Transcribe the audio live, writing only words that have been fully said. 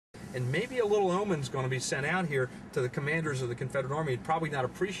and maybe a little omen's going to be sent out here to the commanders of the Confederate Army. It probably not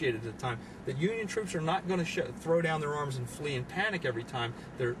appreciated at the time that Union troops are not going to throw down their arms and flee in panic every time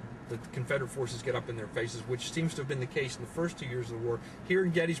the Confederate forces get up in their faces, which seems to have been the case in the first 2 years of the war. Here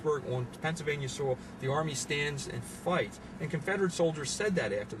in Gettysburg, on Pennsylvania soil, the Army stands and fights. And Confederate soldiers said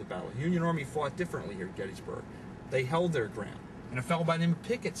that after the battle. The Union Army fought differently here at Gettysburg. They held their ground. And a fellow by the name of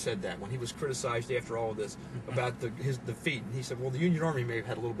Pickett said that when he was criticized after all of this about his defeat. And he said, well, the Union Army may have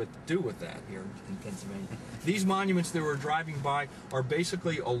had a little bit to do with that here in Pennsylvania. These monuments that we're driving by are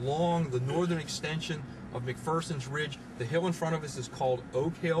basically along the northern extension of McPherson's Ridge. The hill in front of us is called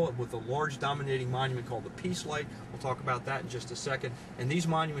Oak Hill, with a large dominating monument called the Peace Light. We'll talk about that in just a second. And these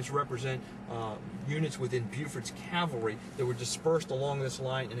monuments represent units within Buford's cavalry that were dispersed along this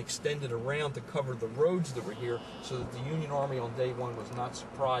line and extended around to cover the roads that were here, so that the Union Army on day one was not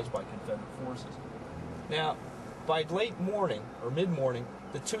surprised by Confederate forces. Now, by late morning or mid-morning,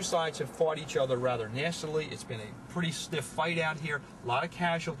 the two sides have fought each other rather nastily. It's been a pretty stiff fight out here, a lot of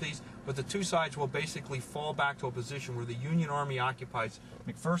casualties, but the two sides will basically fall back to a position where the Union Army occupies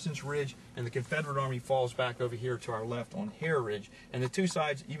McPherson's Ridge and the Confederate Army falls back over here to our left on Hare Ridge. And the two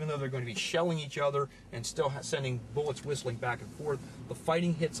sides, even though they're going to be shelling each other and still sending bullets whistling back and forth, the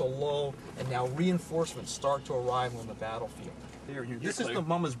fighting hits a lull, and now reinforcements start to arrive on the battlefield. Here. This is the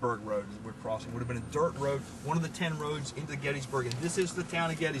Mummersburg Road that we're crossing. It would have been a dirt road, one of the 10 roads into Gettysburg, and this is the town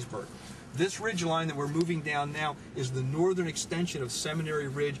of Gettysburg. This ridge line that we're moving down now is the northern extension of Seminary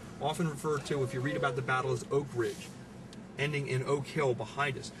Ridge, often referred to, if you read about the battle, as Oak Ridge, ending in Oak Hill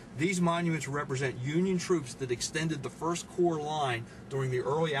behind us. These monuments represent Union troops that extended the First Corps line during the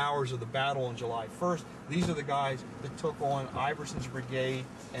early hours of the battle on July 1st. These are the guys that took on Iverson's brigade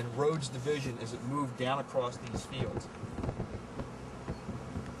and Rhodes' division as it moved down across these fields.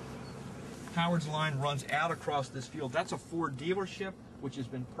 Howard's line runs out across this field. That's a Ford dealership, which has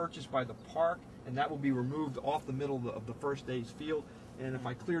been purchased by the park, and that will be removed off the middle of the first day's field. And if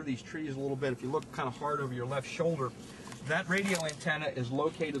I clear these trees a little bit, if you look kind of hard over your left shoulder, that radio antenna is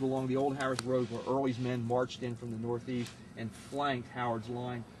located along the old Howard's Road, where Early's men marched in from the northeast and flanked Howard's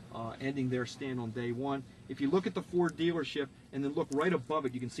line, ending their stand on day one. If you look at the Ford dealership and then look right above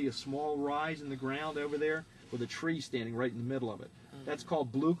it, you can see a small rise in the ground over there with a tree standing right in the middle of it. That's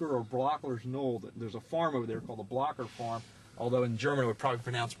called Blucher or Blockler's Knoll. There's a farm over there called the Blocker Farm, although in German it would probably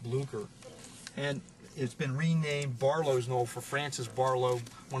pronounce Blucher. And it's been renamed Barlow's Knoll for Francis Barlow,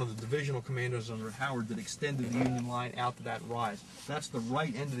 one of the divisional commanders under Howard that extended the Union line out to that rise. That's the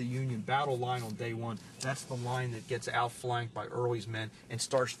right end of the Union battle line on day one. That's the line that gets outflanked by Early's men and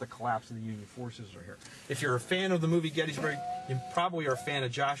starts the collapse of the Union forces are here. If you're a fan of the movie Gettysburg, you probably are a fan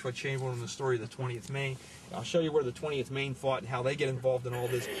of Joshua Chamberlain and the story of the 20th Maine. I'll show you where the 20th Maine fought and how they get involved in all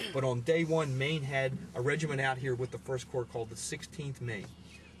this. But on day one, Maine had a regiment out here with the 1st Corps called the 16th Maine.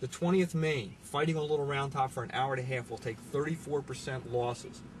 The 20th Maine, fighting on Little Round Top for an hour and a half, will take 34%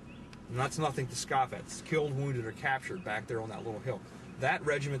 losses. And that's nothing to scoff at. It's killed, wounded, or captured back there on that little hill. That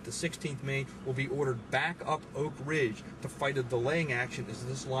regiment, the 16th Maine, will be ordered back up Oak Ridge to fight a delaying action as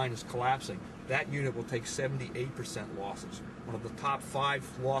this line is collapsing. That unit will take 78% losses. One of the top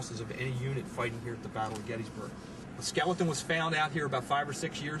 5 losses of any unit fighting here at the Battle of Gettysburg. The skeleton was found out here about 5 or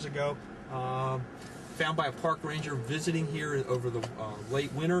 6 years ago. Found by a park ranger visiting here over the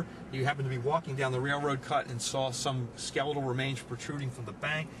late winter. He happened to be walking down the railroad cut and saw some skeletal remains protruding from the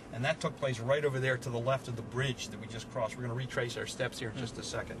bank, and that took place right over there to the left of the bridge that we just crossed. We're going to retrace our steps here in just a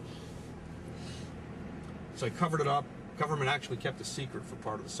second. So I covered it up. Government actually kept a secret for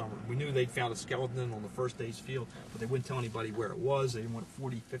part of the summer. We knew they'd found a skeleton on the first day's field, but they wouldn't tell anybody where it was. They didn't want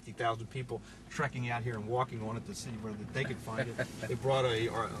 40, 50,000 people trekking out here and walking on it to see where they could find it. They brought an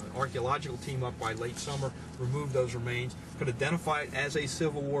archaeological team up by late summer, removed those remains, could identify it as a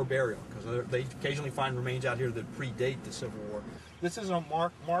Civil War burial, because they occasionally find remains out here that predate the Civil War. This is a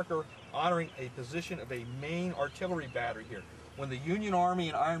marker honoring a position of a Maine artillery battery here. When the Union Army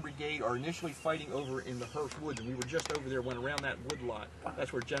and Iron Brigade are initially fighting over in the Hurt Woods, and we were just over there, went around that wood lot,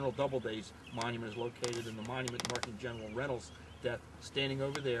 that's where General Doubleday's monument is located, and the monument marking General Reynolds' death standing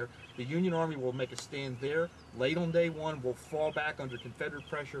over there. The Union Army will make a stand there. Late on day one, will fall back under Confederate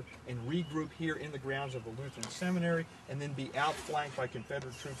pressure and regroup here in the grounds of the Lutheran Seminary, and then be outflanked by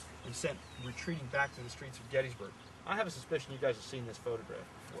Confederate troops and sent retreating back to the streets of Gettysburg. I have a suspicion you guys have seen this photograph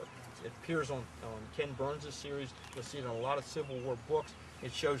before. It appears on Ken Burns' series. You'll see it in a lot of Civil War books.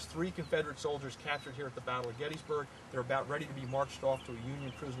 It shows 3 Confederate soldiers captured here at the Battle of Gettysburg. They're about ready to be marched off to a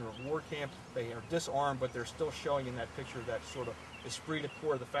Union prisoner of war camp. They are disarmed, but they're still showing in that picture that sort of esprit de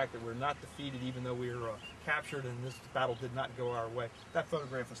corps, the fact that we're not defeated even though we were captured and this battle did not go our way. That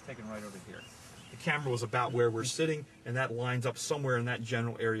photograph was taken right over here. The camera was about where we're sitting, and that lines up somewhere in that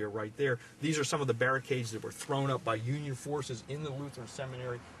general area right there. These are some of the barricades that were thrown up by Union forces in the Lutheran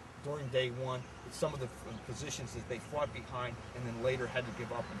Seminary during day one. It's some of the positions that they fought behind and then later had to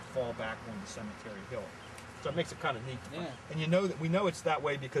give up and fall back on the Cemetery Hill. So it makes it kind of neat. Yeah. And you know that we know it's that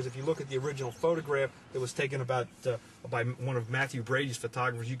way because if you look at the original photograph that was taken about by one of Matthew Brady's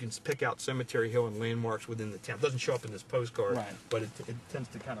photographers, you can pick out Cemetery Hill and landmarks within the town. It doesn't show up in this postcard, right, but it tends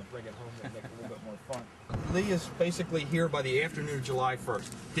to kind of bring it home and make it a little bit more fun. Lee is basically here by the afternoon of July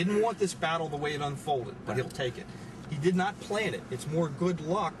 1st. Didn't want this battle the way it unfolded, but he'll take it. He did not plan it. It's more good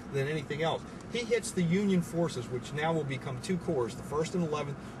luck than anything else. He hits the Union forces, which now will become two corps, the 1st and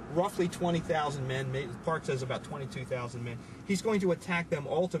 11th, roughly 20,000 men. Park says about 22,000 men. He's going to attack them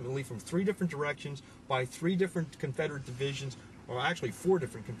ultimately from 3 different directions by 3 different Confederate divisions, or actually 4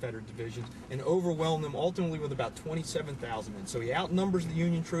 different Confederate divisions, and overwhelm them ultimately with about 27,000 men. So he outnumbers the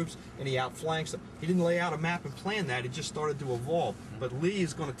Union troops and he outflanks them. He didn't lay out a map and plan that. It just started to evolve. But Lee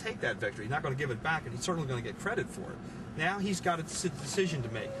is going to take that victory. He's not going to give it back, and he's certainly going to get credit for it. Now he's got a decision to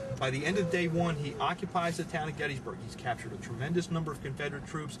make. By the end of day one, he occupies the town of Gettysburg. He's captured a tremendous number of Confederate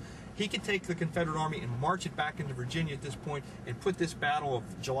troops. He could take the Confederate Army and march it back into Virginia at this point and put this battle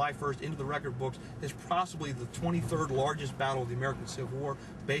of July 1st into the record books as possibly the 23rd largest battle of the American Civil War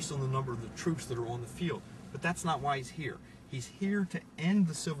based on the number of the troops that are on the field. But that's not why he's here. He's here to end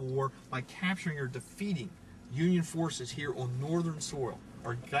the Civil War by capturing or defeating Union forces here on northern soil,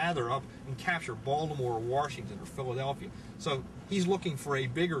 or gather up and capture Baltimore or Washington or Philadelphia. So he's looking for a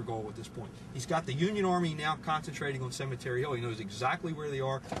bigger goal at this point. He's got the Union Army now concentrating on Cemetery Hill. He knows exactly where they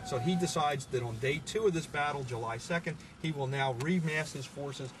are. So he decides that on day 2 of this battle, July 2nd, he will now remass his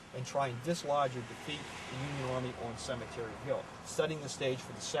forces and try and dislodge or defeat the Union Army on Cemetery Hill, setting the stage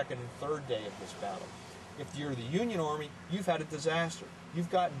for the 2nd and 3rd day of this battle. If you're the Union Army, you've had a disaster.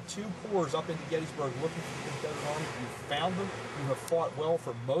 You've gotten 2 corps up into Gettysburg looking for the Confederate Army. You've found them. You have fought well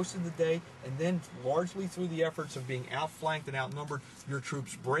for most of the day, and then largely through the efforts of being outflanked and outnumbered, your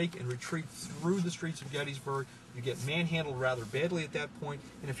troops break and retreat through the streets of Gettysburg. You get manhandled rather badly at that point,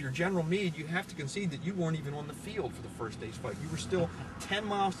 and if you're General Meade, you have to concede that you weren't even on the field for the first day's fight. You were still 10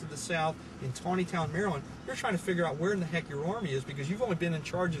 miles to the south in Taneytown, Maryland. You're trying to figure out where in the heck your army is because you've only been in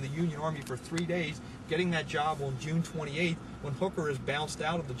charge of the Union Army for 3 days, getting that job on June 28th when Hooker is bounced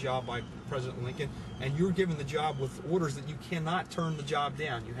out of the job by President Lincoln, and you're given the job with orders that you cannot turn the job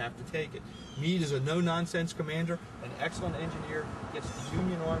down. You have to take it. Meade is a no-nonsense commander, an excellent engineer, gets the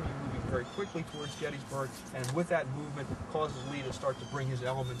Union Army moving very quickly towards Gettysburg, and with that movement causes Lee to start to bring his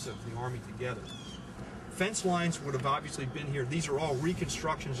elements of the army together. Fence lines would have obviously been here. These are all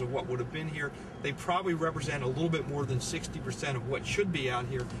reconstructions of what would have been here. They probably represent a little bit more than 60% of what should be out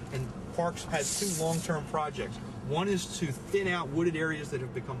here, and Parks has 2 long-term projects. One is to thin out wooded areas that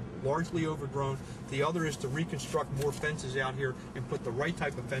have become largely overgrown. The other is to reconstruct more fences out here and put the right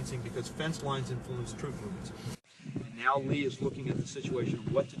type of fencing because fence lines influence troop movements. And now Lee is looking at the situation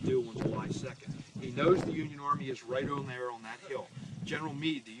of what to do on July 2nd. He knows the Union Army is right on there on that hill. General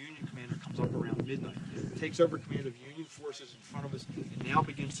Meade, the Union commander, comes up around midnight, takes over command of Union forces in front of us, and now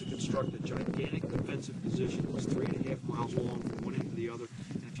begins to construct a gigantic defensive position that's 3.5 miles long from one end to the other.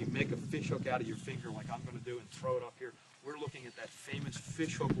 And if you make a fishhook out of your finger like I'm going to do and throw it up here, we're looking at that famous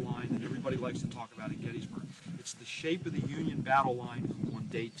fishhook line that everybody likes to talk about in Gettysburg. It's the shape of the Union battle line on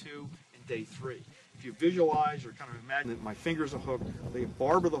day 2 and day 3. If you visualize or kind of imagine that my finger's a hook, the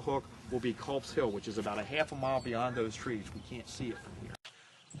barb of the hook will be Culp's Hill, which is about a half a mile beyond those trees. We can't see it from here.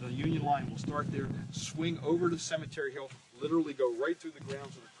 The Union line will start there, swing over to Cemetery Hill, literally go right through the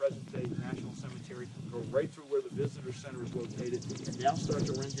grounds of the present-day National Cemetery, go right through where the Visitor Center is located, and now start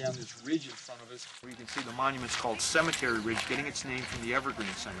to run down this ridge in front of us, where you can see the monument's called Cemetery Ridge, getting its name from the Evergreen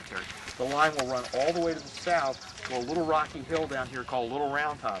Cemetery. The line will run all the way to the south to a little rocky hill down here called Little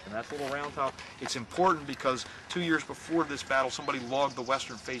Round Top, and that's Little Round Top. It's important because 2 years before this battle, somebody logged the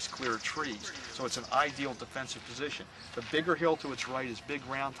western face clear of trees, so it's an ideal defensive position. The bigger hill to its right is Big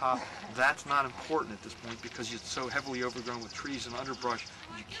Round Top. That's not important at this point because it's so heavily overgrown with trees and underbrush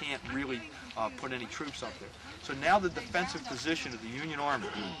that you can't really put any troops up there. So now the defensive position of the Union Army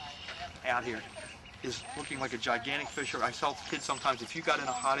out here is looking like a gigantic fissure. I tell kids sometimes, if you got in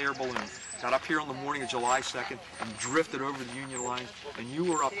a hot air balloon, got up here on the morning of July 2nd and drifted over the Union lines, and you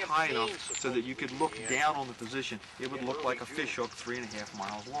were up high enough so that you could look down on the position, it would look like a fishhook 3.5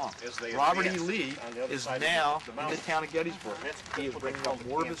 miles long. Robert E. Lee is now in the town of Gettysburg. He is bringing up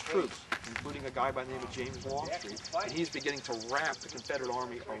more of his troops, including a guy by the name of James Longstreet, and he's beginning to wrap the Confederate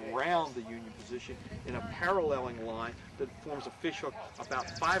Army around the Union position in a paralleling line that forms a fishhook about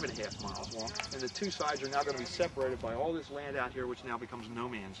 5.5 miles long, and the 2 sides are now going to be separated by all this land out here, which now becomes no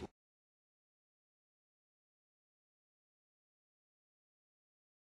man's land.